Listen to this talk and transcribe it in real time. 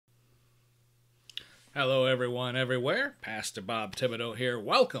Hello, everyone, everywhere. Pastor Bob Thibodeau here.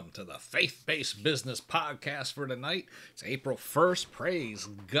 Welcome to the Faith-Based Business Podcast for tonight. It's April 1st. Praise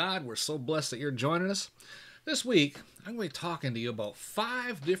God. We're so blessed that you're joining us. This week, I'm going to be talking to you about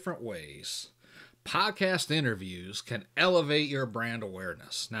 5 different ways podcast interviews can elevate your brand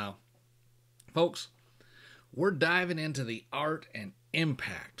awareness. Now, folks, we're diving into the art and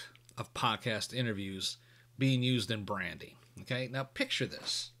impact of podcast interviews being used in branding. Okay, now picture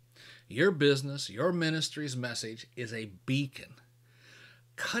this. Your business, your ministry's message is a beacon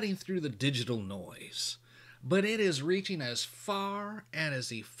cutting through the digital noise, but it is reaching as far and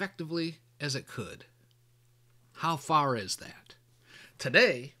as effectively as it could. How far is that?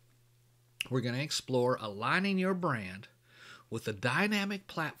 Today, we're going to explore aligning your brand with the dynamic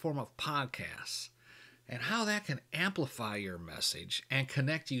platform of podcasts and how that can amplify your message and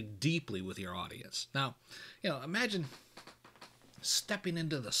connect you deeply with your audience. Now, imagine stepping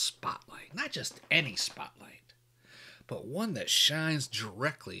into the spotlight, not just any spotlight, but one that shines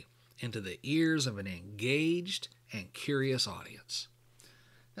directly into the ears of an engaged and curious audience.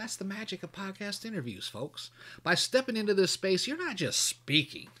 That's the magic of podcast interviews, folks. By stepping into this space, you're not just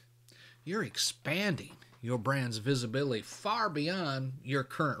speaking, you're expanding your brand's visibility far beyond your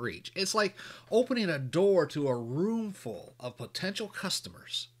current reach. It's like opening a door to a room full of potential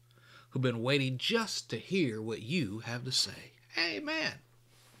customers who've been waiting just to hear what you have to say. Amen.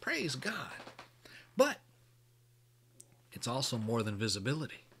 Praise God. But it's also more than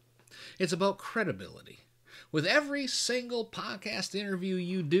visibility. It's about credibility. With every single podcast interview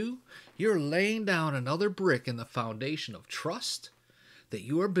you do, you're laying down another brick in the foundation of trust that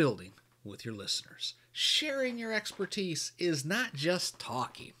you are building with your listeners. Sharing your expertise is not just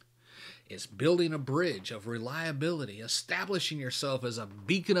talking. It's building a bridge of reliability, establishing yourself as a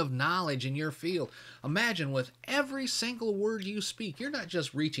beacon of knowledge in your field. Imagine with every single word you speak, you're not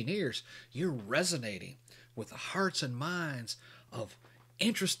just reaching ears, you're resonating with the hearts and minds of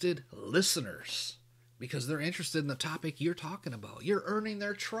interested listeners because they're interested in the topic you're talking about. You're earning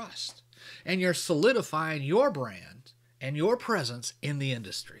their trust and you're solidifying your brand and your presence in the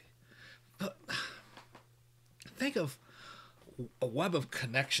industry. But think of a web of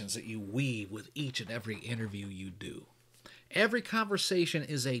connections that you weave with each and every interview you do. Every conversation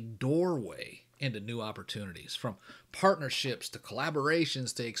is a doorway into new opportunities, from partnerships to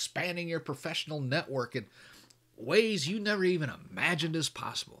collaborations to expanding your professional network in ways you never even imagined as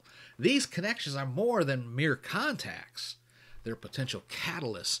possible. These connections are more than mere contacts. They're potential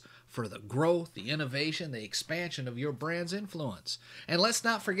catalysts for the growth, the innovation, the expansion of your brand's influence. And let's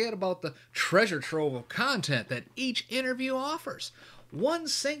not forget about the treasure trove of content that each interview offers. One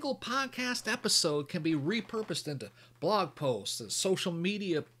single podcast episode can be repurposed into blog posts and social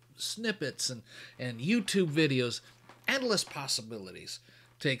media snippets and YouTube videos. Endless possibilities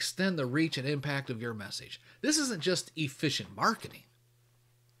to extend the reach and impact of your message. This isn't just efficient marketing.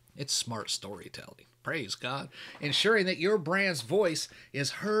 It's smart storytelling. Praise God. Ensuring that your brand's voice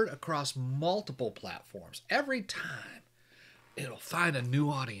is heard across multiple platforms. Every time it'll find a new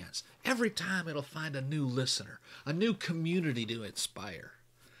audience. Every time it'll find a new listener, a new community to inspire.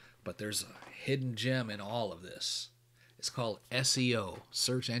 But there's a hidden gem in all of this. It's called SEO,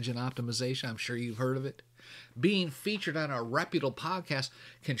 search engine optimization. I'm sure you've heard of it. Being featured on a reputable podcast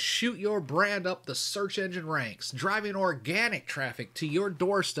can shoot your brand up the search engine ranks, driving organic traffic to your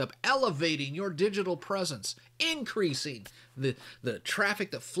doorstep, elevating your digital presence, increasing the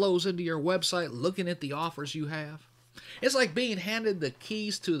traffic that flows into your website, looking at the offers you have. It's like being handed the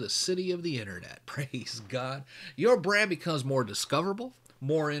keys to the city of the internet. Praise God. Your brand becomes more discoverable,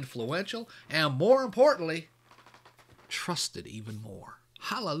 more influential, and more importantly, trusted even more.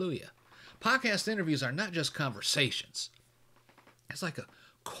 Hallelujah. Podcast interviews are not just conversations. It's like a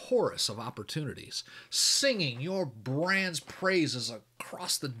chorus of opportunities, singing your brand's praises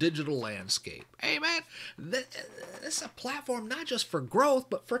across the digital landscape. Amen. This is a platform not just for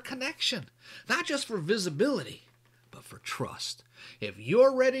growth, but for connection. Not just for visibility, but for trust. If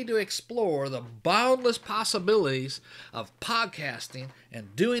you're ready to explore the boundless possibilities of podcasting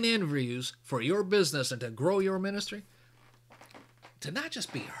and doing interviews for your business and to grow your ministry, to not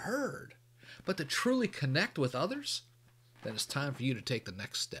just be heard, but to truly connect with others, then it's time for you to take the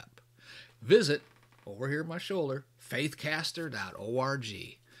next step. Visit, over here on my shoulder,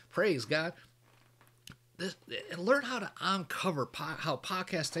 faithcaster.org. Praise God. And learn how to uncover how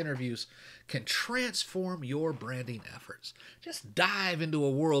podcast interviews can transform your branding efforts. Just dive into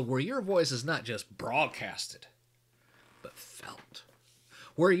a world where your voice is not just broadcasted, but felt.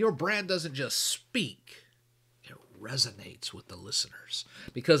 Where your brand doesn't just speak, resonates with the listeners.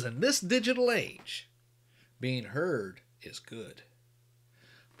 Because in this digital age, being heard is good,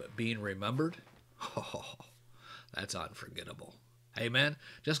 but being remembered, Oh, that's unforgettable. Amen.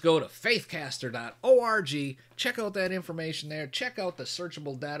 Just go to faithcaster.org, check out that information there, check out the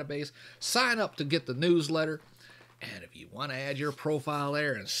searchable database, sign up to get the newsletter, and if you want to add your profile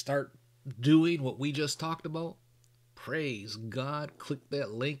there and start doing what we just talked about, praise God, click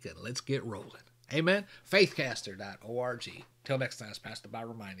that link and let's get rolling. Amen. Faithcaster.org. Till next time, it's Pastor Bob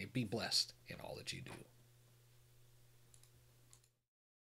reminding you, be blessed in all that you do.